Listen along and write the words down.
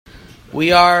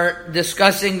We are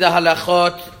discussing the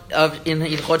halachot in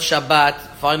Hilchot Shabbat.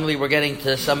 Finally, we're getting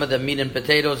to some of the meat and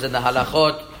potatoes in the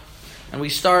halachot. And we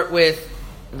start with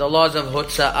the laws of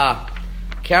Hotza'ah.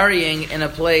 Carrying in a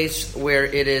place where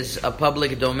it is a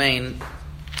public domain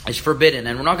is forbidden.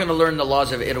 And we're not going to learn the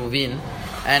laws of Eruvin.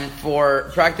 And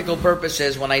for practical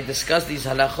purposes, when I discuss these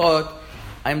halachot,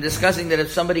 I'm discussing that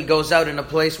if somebody goes out in a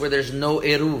place where there's no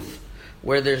Eruv,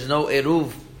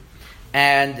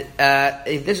 and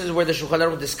this is where the Shulchan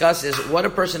Aruch discusses what a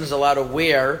person is allowed to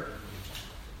wear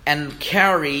and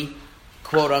carry,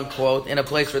 quote unquote, in a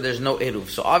place where there's no eruv.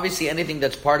 So obviously anything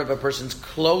that's part of a person's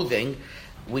clothing,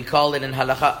 we call it in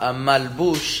halacha a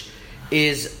malbush,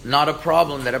 is not a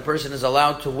problem that a person is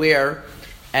allowed to wear,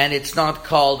 and it's not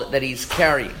called that he's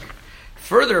carrying.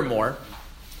 Furthermore,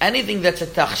 anything that's a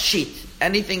tachshit,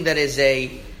 anything that is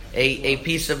a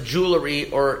piece of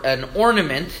jewelry or an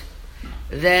ornament,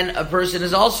 then a person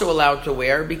is also allowed to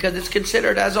wear because it's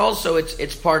considered as also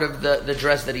it's part of the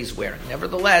dress that he's wearing.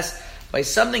 Nevertheless, by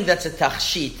something that's a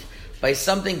tachshit, by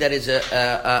something that is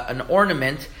an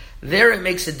ornament, there it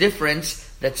makes a difference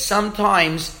that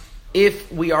sometimes if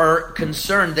we are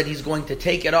concerned that he's going to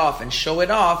take it off and show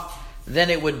it off, then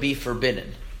it would be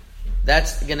forbidden.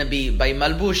 That's going to be by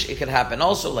malbush. It could happen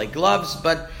also like gloves,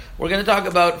 but we're going to talk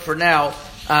about for now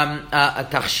a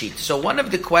tachshit. So one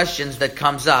of the questions that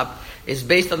comes up is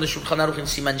based on the Shulchan Aruch in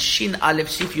Siman Shin Aleph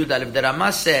Sif Yud Aleph. The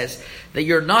Rama says that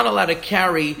you're not allowed to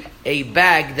carry a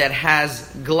bag that has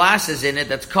glasses in it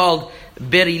that's called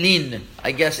berilin.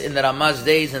 I guess in the Rama's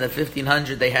days, in the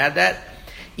 1500s, they had that.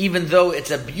 Even though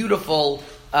it's a beautiful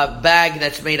bag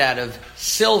that's made out of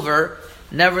silver,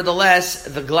 nevertheless,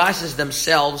 the glasses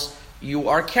themselves, you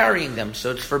are carrying them,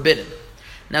 so it's forbidden.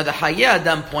 Now the Hayya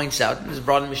Adam points out, this is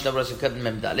brought in Mishnah Berurah Simchat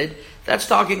Mem Daled, that's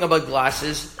talking about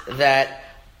glasses that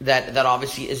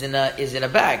obviously is in a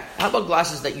bag. How about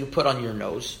glasses that you put on your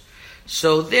nose?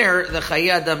 So there, the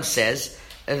Hayya Adam says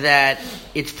that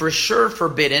it's for sure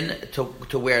forbidden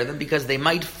to wear them because they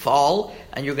might fall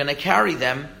and you're going to carry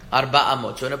them arba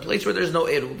amot. So in a place where there's no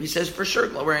eruv, he says for sure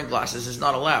wearing glasses is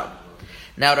not allowed.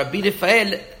 Now Rabbi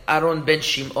Rafael Aaron ben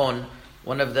Shimon,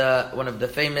 one of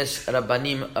the famous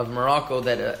Rabbanim of Morocco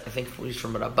that I think he's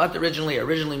from Rabat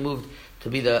originally moved to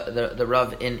be the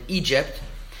Rav in Egypt.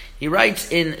 He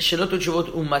writes in Shelot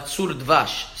Utshuvot Umatzur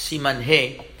Dvash Siman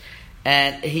He,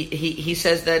 and he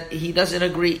says that he doesn't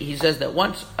agree. He says that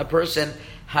once a person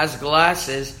has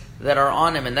glasses that are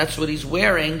on him and that's what he's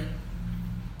wearing,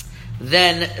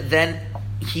 then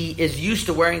he is used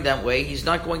to wearing that way. He's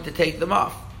not going to take them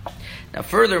off. Now,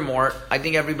 furthermore, I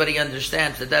think everybody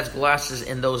understands that that's glasses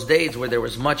in those days where there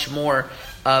was much more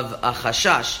of a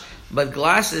chashash. But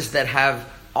glasses that have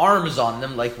arms on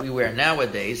them, like we wear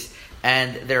nowadays,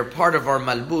 and they're part of our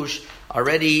malbush,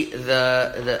 already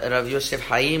the Rav Yosef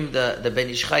Haim, the Ben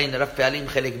Ish Chai, the Rav Pe'alim,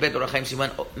 Chelek Bet, Orach Chaim Siman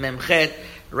Memchet,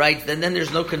 right? Then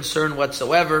there's no concern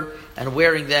whatsoever, and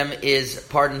wearing them is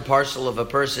part and parcel of a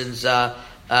person's attire,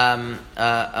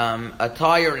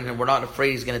 and we're not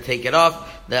afraid he's going to take it off.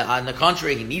 On the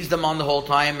contrary, he needs them on the whole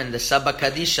time. And the Sabba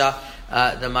Kadisha,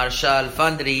 the Marsha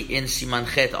Al-Fandri in Siman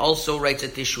Chet also writes a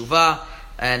Teshuvah.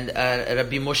 And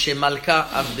Rabbi Moshe Malka,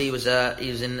 he was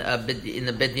in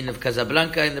the Bedin of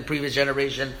Casablanca in the previous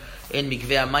generation, in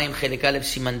Mikveh Amayim Chelek Aleph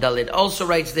Siman Daled also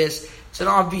writes this. It's an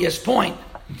obvious point.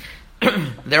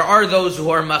 There are those who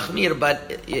are machmir,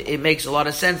 but it makes a lot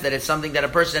of sense that it's something that a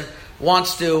person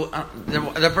wants to,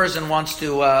 the person wants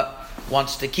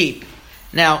to keep.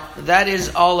 Now that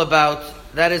is all about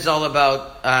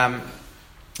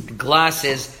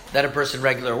glasses that a person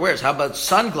regular wears. How about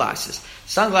sunglasses?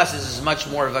 Sunglasses is much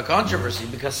more of a controversy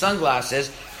because sunglasses,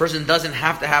 a person doesn't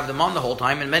have to have them on the whole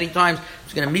time, and many times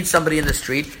he's going to meet somebody in the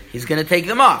street, he's going to take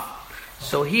them off.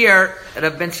 So here,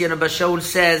 Rav Ben Zion Abba Shaul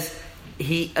says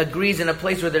he agrees in a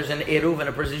place where there's an eruv and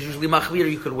a person is usually machmir,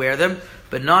 you could wear them,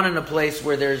 but not in a place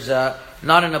where there's no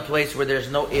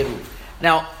eruv.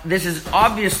 Now, this is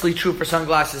obviously true for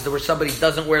sunglasses where somebody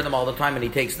doesn't wear them all the time and he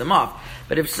takes them off.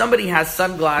 But if somebody has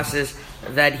sunglasses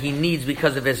that he needs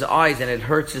because of his eyes and it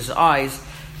hurts his eyes,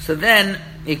 so then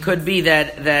it could be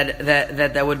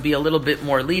that would be a little bit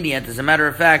more lenient. As a matter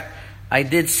of fact, I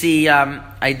did see that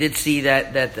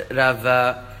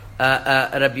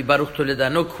Rabbi Baruch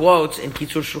Toledano quotes in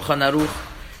Kitzur Shulchan Aruch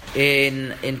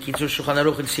in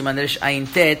Siman Resh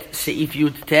Ayin Tet Seif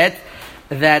Yud Tet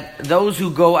that those who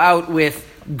go out with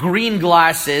green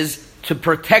glasses to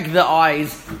protect the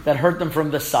eyes that hurt them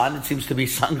from the sun, it seems to be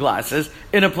sunglasses,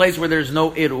 in a place where there's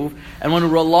no eruv, and one who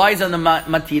relies on the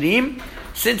matirim,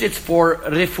 since it's for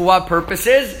refuah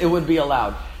purposes, it would be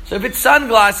allowed. So if it's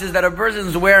sunglasses that a person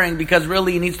is wearing because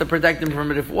really he needs to protect him from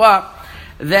refuah,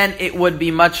 then it would be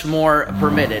much more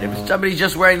permitted. If somebody's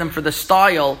just wearing them for the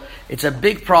style, it's a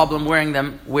big problem wearing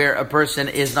them where a person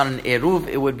is not an eruv.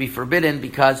 It would be forbidden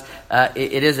because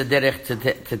it is a derech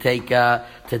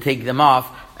to take them off,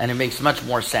 and it makes much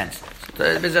more sense.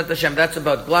 So, Be'ezat Hashem, that's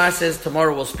about glasses.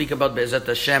 Tomorrow we'll speak about Be'ezat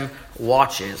Hashem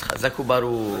watches. Chazaku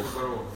Baruch.